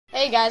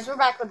Hey guys, we're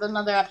back with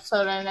another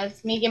episode, and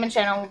it's me, Gaming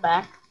Channel, we're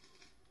back.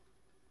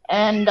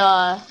 And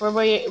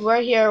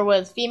we're here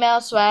with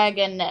Female, Swag,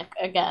 and Nick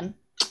again.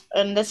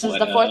 And this is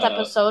the fourth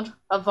episode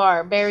of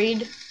our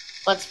Buried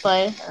Let's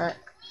Play, or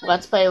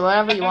Let's Play,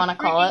 whatever you want to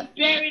call it.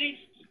 Buried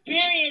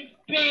experience,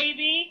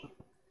 baby!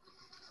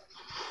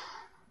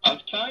 I'm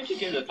trying to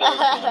get a third one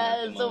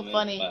at the It's so moment,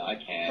 funny. but I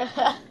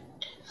can't.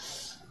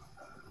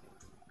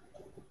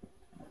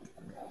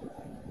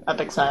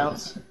 Epic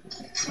silence.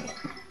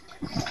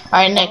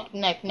 Alright,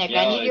 Nick, Yo,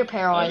 I need your every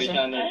paralyzer.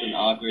 time there's an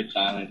awkward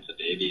silence, a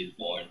baby is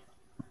born.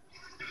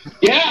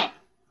 Yeah!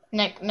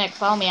 Nick,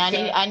 follow me.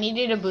 I need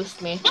you to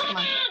boost me. Come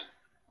on.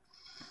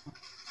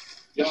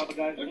 Yo,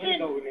 guys, I'm gonna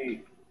go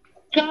eat.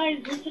 Guys,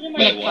 listen to my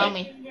Nick, follow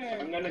me.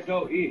 I'm gonna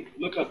go eat.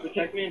 Look up,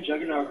 protect me in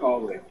Juggernaut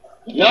hallway.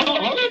 No,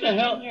 hurry the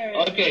hell!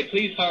 Okay,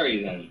 please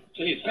hurry then.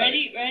 Please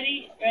hurry.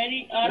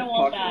 Ready? I don't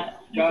want that.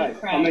 Guys,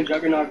 I'm in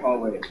Juggernaut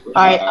hallway.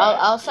 Alright,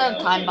 I'll set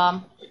a time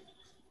bomb.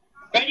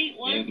 Ready?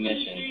 1, New 2,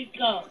 mission. 3,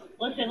 go.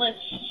 Listen.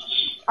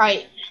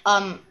 Alright,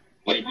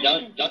 Wait,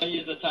 don't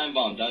use the time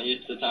bomb. Don't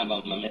use the time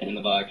bomb. I'm in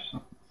the box.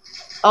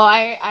 oh,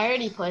 I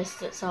already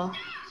placed it, so.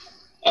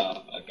 Oh,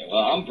 okay. Well,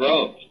 I'm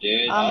broke,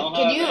 dude.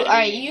 Can you,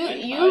 alright,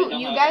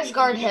 you guys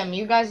guard him.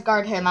 You guys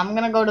guard him. I'm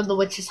gonna go to the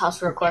witch's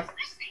house real quick.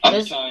 I'm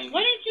There's- trying.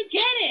 Why didn't you get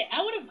it?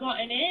 I would have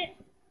gotten it.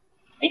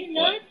 Are you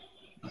nuts?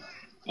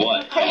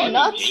 What? Are you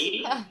nuts?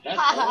 RPG? That's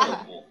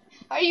horrible.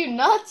 Are you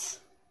nuts?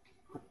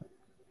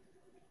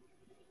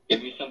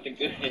 Give me something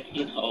good.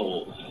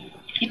 No.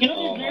 You don't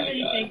Oh deserve my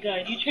anything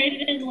good. You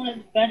traded in one of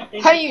the best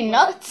things. Are you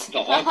nuts? The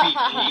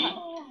RPG?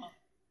 Oh.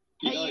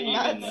 You Are don't you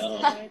even nuts?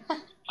 know.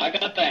 I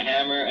got the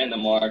hammer and the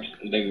marks,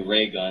 the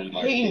ray gun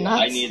mark. Are you I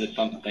nuts? needed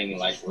something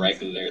like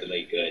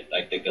regularly good,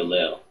 like the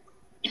Galil.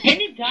 Can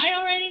you die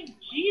already?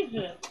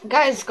 Jesus.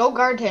 Guys, go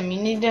guard him.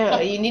 You need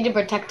to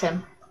protect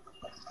him.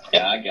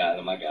 Yeah, I got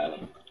him.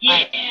 Yeah,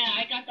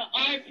 I got the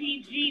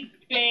RPG,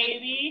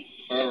 baby.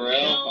 For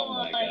real? No Oh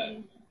my god.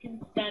 one can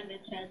stand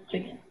a chance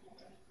against.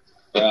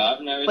 Bro,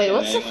 I've never Wait, seen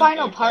what's the anyone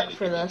final so part excited.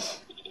 for this?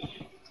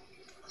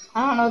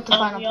 I don't know what the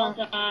final We all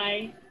part.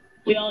 die.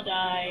 We all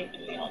die.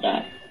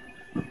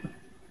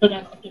 So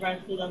that the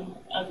rest of them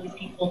ugly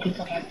people can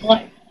come back to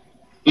life.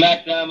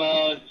 Max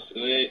ammo,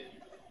 sweet.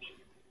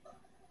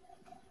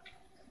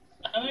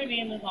 I'm gonna be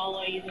in this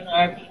hallway using the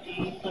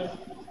RPG. So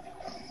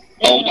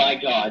Oh my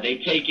god, they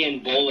take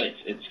in bullets.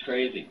 It's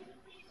crazy.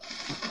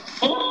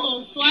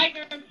 Oh,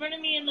 Swagger in front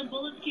of me and the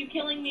bullets keep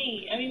killing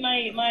me. I mean,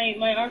 my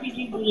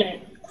RPG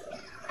bullets.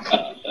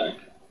 Oh, sorry.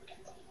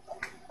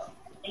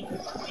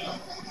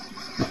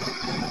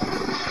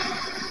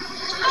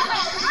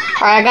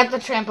 Alright, I got the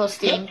trampo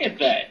steam. Look at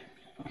that.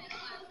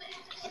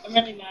 I'm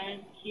really mad.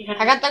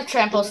 I got the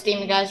trampo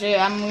steam, guys.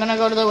 I'm gonna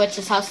go to the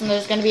witch's house, and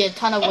there's gonna be a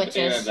ton of I'll be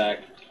witches. right back.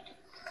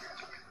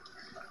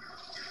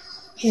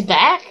 He's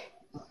back?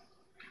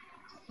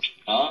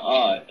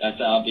 I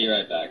said I'll be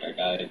right back. I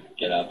gotta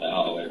get out the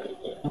hallway real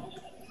quick.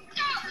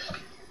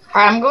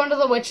 Alright, I'm going to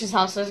the witch's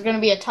house. There's gonna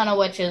be a ton of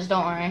witches,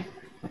 don't worry.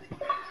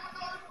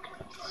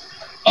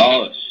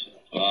 Oh,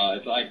 well,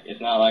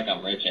 it's not like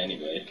I'm rich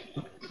anyways.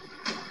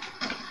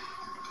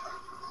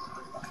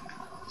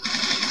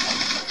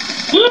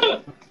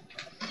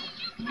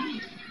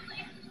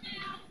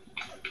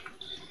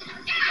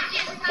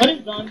 What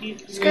is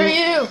zombies? Screw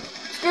you!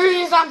 Screw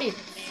you, zombie!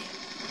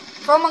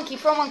 Throw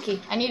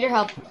monkey. I need your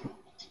help.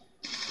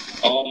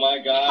 Oh my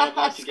god.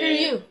 Haha, once screw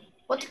again. you.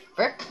 What the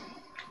frick?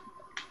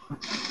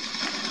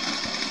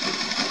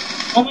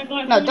 Oh my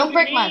god. No, don't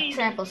break my grenades.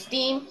 trampo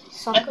steam, I'm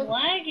sucker.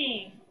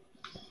 lagging.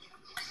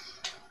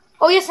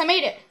 Oh yes, I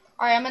made it.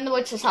 Alright, I'm in the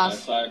witch's I'm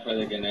house. sorry for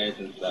the grenades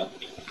and stuff.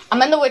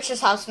 I'm in the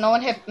witch's house. No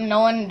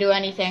one do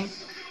anything.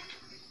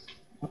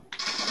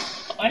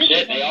 Why did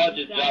Shit, the they all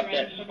zombies just die dropped right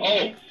that. in front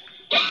of me?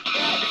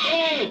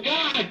 Oh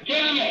god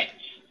damn it!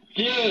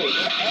 Dude,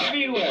 they're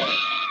everywhere.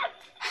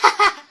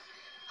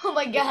 Oh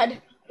my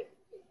god.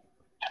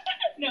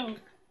 No.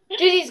 Dude,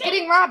 he's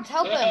getting robbed.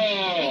 Help him.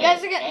 No. You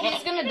guys are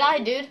he's gonna die,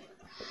 dude.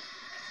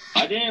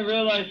 I didn't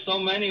realize so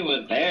many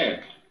was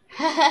there.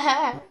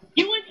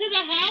 You went to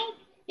the house?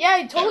 Yeah,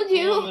 I told Everyone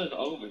you. was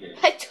over here.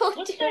 I told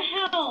What you. the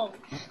hell?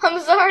 I'm I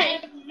sorry.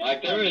 have no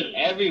Like there was money.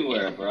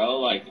 everywhere, bro.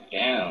 Like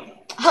damn.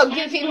 I'll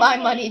give you my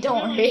money.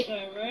 Don't worry.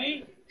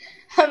 Right?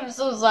 I'm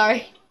so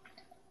sorry.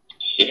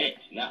 Shit.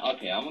 Now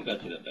okay, I'm gonna go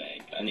to the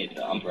bank.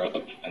 I'm broke.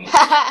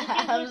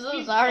 I'm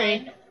so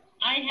sorry.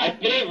 I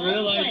didn't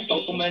realize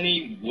so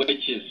many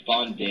witches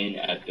spawned in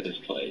at this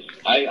place.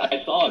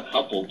 I saw a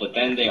couple, but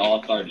then they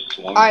all started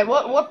swarming. Alright,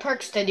 what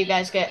perks did you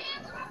guys get?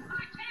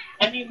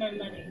 I need my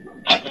money.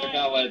 I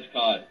forgot what it's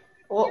called.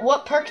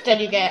 What perk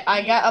did you get?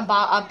 I got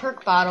a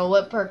perk bottle.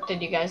 What perk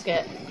did you guys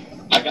get?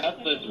 I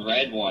got this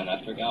red one.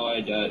 I forgot what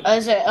it does.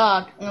 Is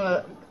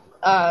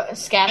it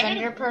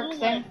scavenger perk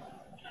thing?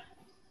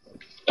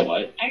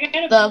 What? I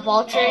got The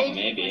vault trade?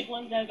 Maybe.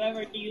 Ones I've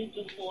ever used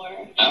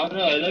before. I don't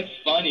know. It looks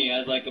funny. It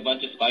has like a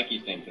bunch of spiky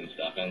things and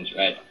stuff, and it's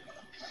red.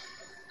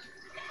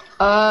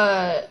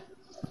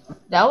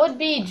 That would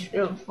be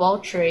ball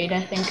trade,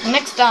 I think.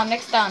 Next down, I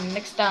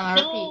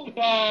repeat.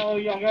 Oh,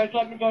 y'all guys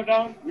let me go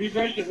down?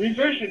 Reverse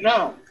it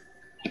now.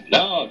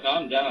 No,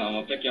 calm down. I'm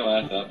gonna pick your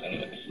ass up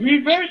anyways.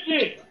 Reverse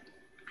it.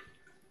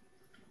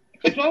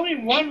 It's only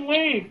one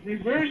wave.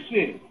 Reverse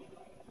it.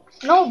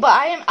 No, but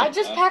I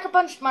just pack a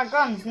bunch of my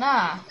guns,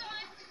 nah.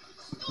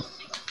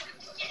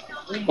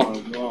 Oh my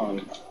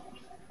god.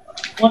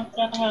 What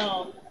the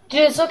hell?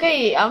 Dude, it's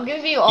okay, I'll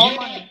give you all Yes!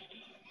 money.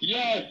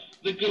 Yes!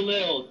 The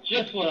Galil!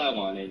 Just what I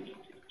wanted.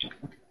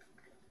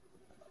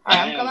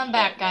 Alright, I'm coming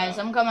back, guys.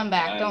 I'm coming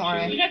back, don't You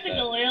worry. got the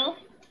Galil?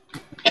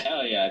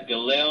 Hell yeah.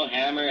 Galil,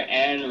 hammer,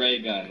 and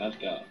ray gun. Let's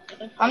go.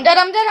 I'm dead.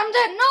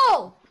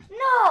 No!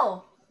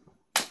 No!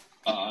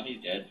 Aw,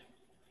 he's dead.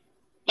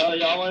 So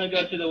y'all wanna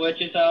go to the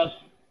witch's house?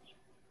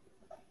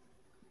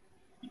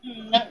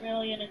 Not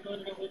really gonna go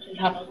to the witch's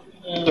house.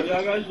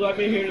 Y'all guys let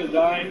me here to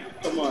die?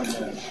 Come on,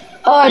 man.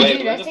 Oh, Wait,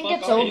 dude, where I the think fuck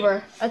it's are you?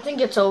 over. I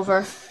think it's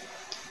over.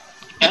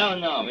 Hell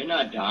no, we're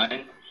not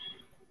dying.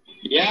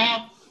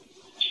 Yeah?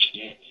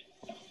 Shit.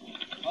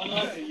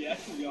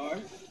 Yes, we are.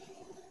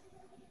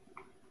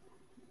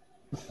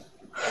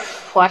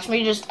 Watch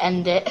me just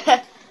end it.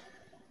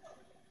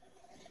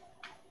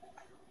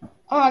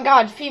 Oh my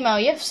god, female,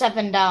 you have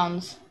 7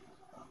 downs.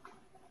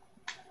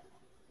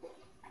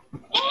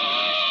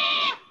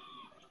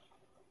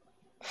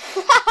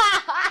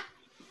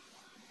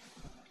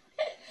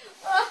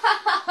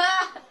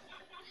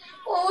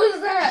 What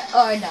was that?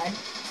 Oh,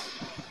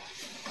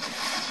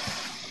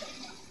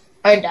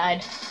 I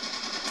died.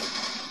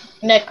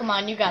 Nick, come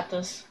on, you got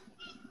this.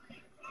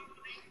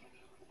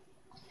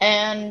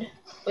 And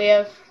we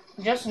have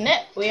just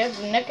Nick. We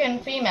have Nick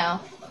and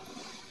female.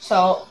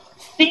 So,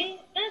 See,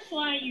 that's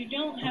why you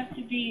don't have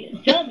to be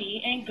a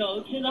dummy and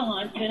go to the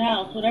haunted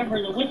house,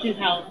 whatever, the witch's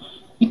house.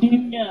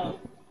 No.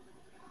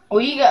 well,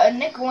 you got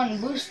Nick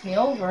wouldn't boost me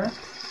over.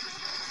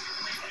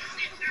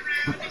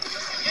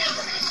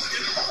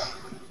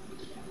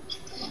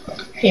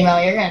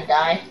 Female, you're gonna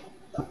die.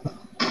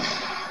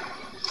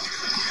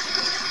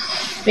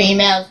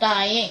 Female's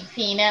dying.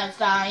 Female's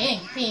dying.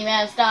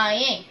 Female's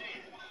dying.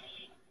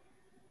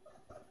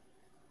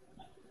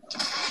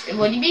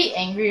 Would you be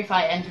angry if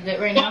I ended it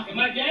right now? Fuck, am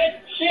I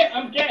dead? Shit,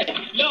 I'm dead.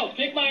 No,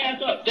 pick my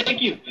ass up.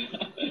 Thank you.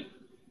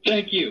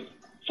 Thank you.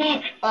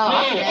 Fuck. Oh,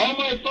 no, okay. all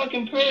my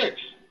fucking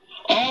perks.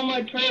 All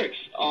my perks.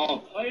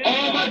 All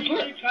my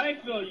perks. I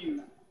feel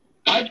you.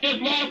 I just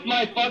lost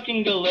my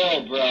fucking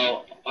Galil,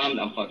 bro. I'm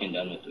fucking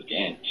done with this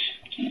game.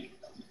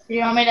 You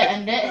want me to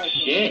end it?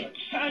 Shit.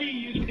 How do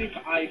you think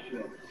I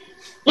feel?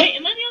 Wait,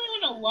 am I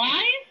the only one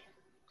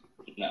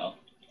alive? No.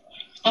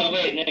 Oh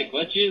wait, Nick,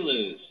 what'd you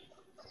lose?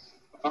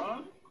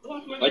 Huh?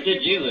 What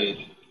did you lose?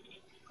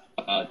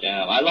 Oh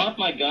damn, I lost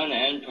my gun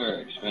and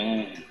perks,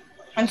 man.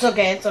 It's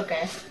okay, it's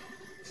okay.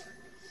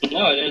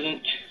 No, it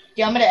isn't. Do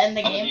you want me to end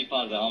the I'm gonna game?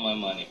 deposit all my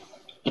money.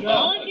 All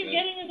I okay. keep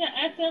getting is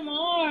an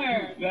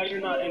SMR. Better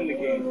not end the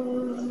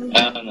game.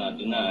 Hell no,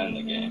 do not end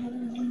the game.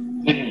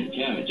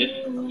 Damn it,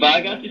 just. But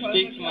I got to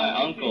speak to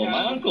my uncle.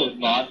 My uncle's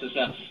boss is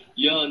hell.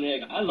 Yo,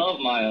 Nick, I love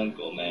my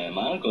uncle, man.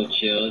 My uncle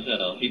chill as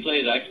hell. He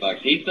plays Xbox.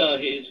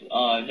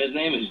 His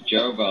name is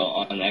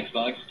Jervo on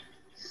Xbox.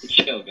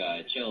 Chill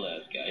guy, chill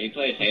ass guy. He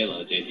plays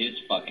Halo, dude. He's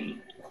fucking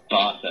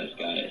boss ass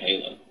guy at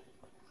Halo.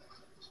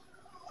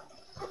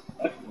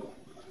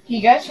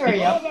 You guys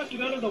hurry I'm up. about to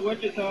go to the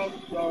witch's house,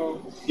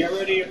 so get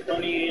ready,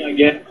 Tony,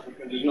 again,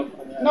 because there's no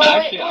point. No,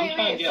 Actually, I'm trying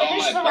to wait. get all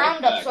Finish my the perks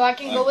roundup back. so I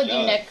can go with you,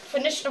 God. Nick.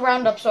 Finish the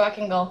roundup so I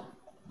can go.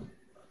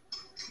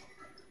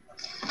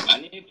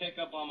 I need to pick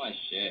up all my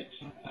shit.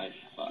 I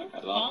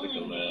lost the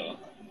Galil.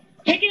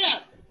 Pick it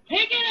up.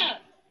 Pick it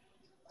up.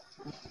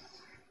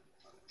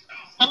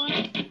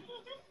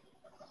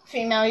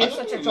 Female, I you're don't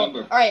such a troll.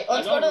 remember. Alright,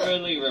 let's I go don't to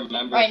really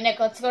remember Alright, Nick,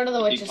 let's go to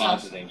the witch's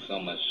house. depositing so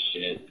much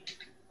shit.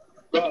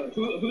 Bro,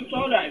 who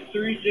saw that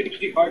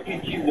 360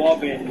 RPG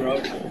wallband,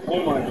 bro?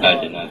 Oh my god.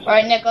 I did not.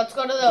 Alright, Nick, let's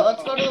go to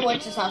the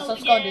witch's house.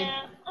 Let's go, dude.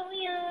 Oh,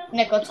 yeah.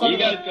 Nick, let's go You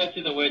to guys the go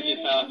to the witch's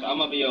house. I'm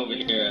gonna be over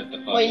here at the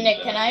fucking. Wait, Nick,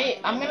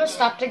 I'm gonna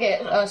stop to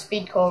get a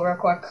speed call real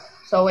quick.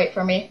 So wait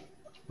for me.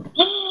 We're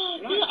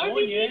the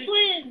RPG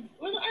twins.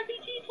 We're the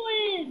RPG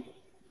twins.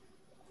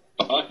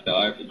 Fuck the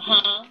RPG.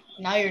 Huh?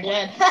 Now you're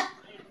dead.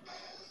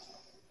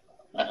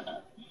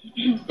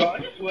 Bro,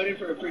 I'm just waiting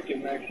for a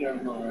freaking max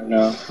ammo right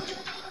now.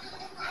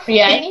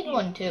 Yeah, I need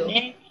one too.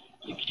 Nick,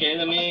 You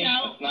kidding me?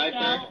 A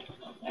sniper?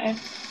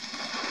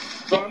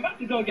 Bro, I'm about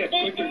to go get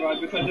quicker rod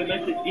because it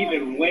makes it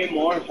even way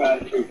more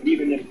faster,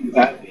 even if you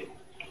have it.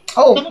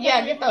 Oh,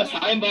 yeah, get those.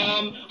 Time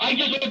bomb. I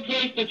just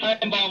replaced the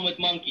time bomb with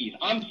monkeys.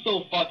 I'm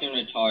so fucking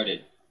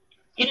retarded.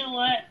 you know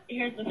what?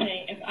 Here's the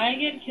thing. If I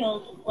get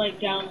killed, like,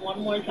 down one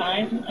more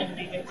time, I'm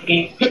leaving the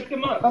game. Pick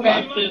them up. Okay.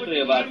 I'm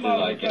seriously about to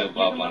like get up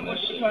on this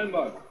shit.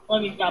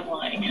 Let me stop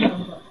lying.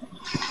 Oh,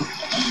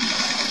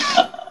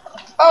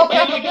 Oh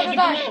crap, my I'm gonna god,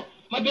 die. the girl!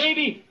 My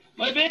baby!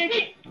 My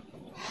baby!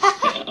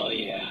 Hell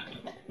yeah.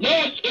 No,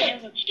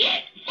 shit!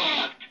 Shit!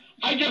 Fuck!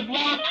 I just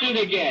lost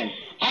it again!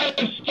 I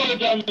am so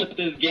done with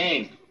this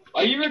game.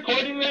 Are you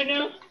recording right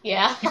now?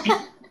 Yeah.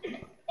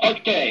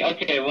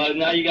 Okay, well,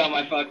 now you got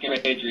my fucking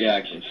rage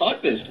reaction.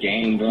 Fuck this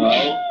game, bro.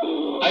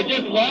 I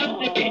just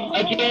lost it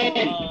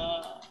again.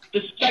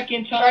 The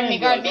second time.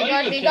 Guard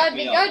me. Let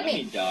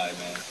me die,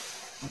 man.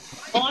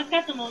 Well, I've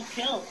got the most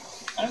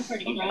kills. I'm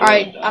pretty proud.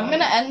 Alright, I'm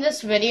gonna end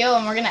this video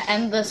and we're gonna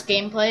end this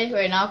gameplay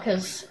right now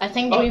because I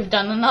think we've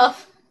done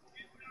enough.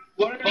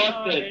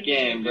 Fuck this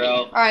game,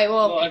 bro. Alright,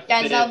 well, Fuck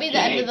guys, that'll be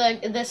this the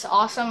end of this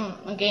awesome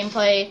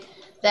gameplay.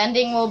 The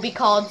ending will be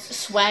called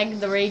Swag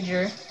the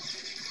Rager.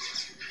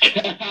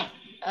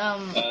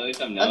 At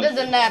least I'm Other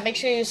than that, make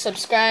sure you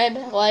subscribe,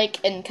 like,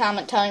 and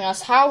comment telling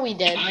us how we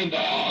did. Time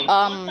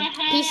bomb.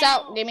 Peace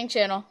out, gaming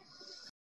channel.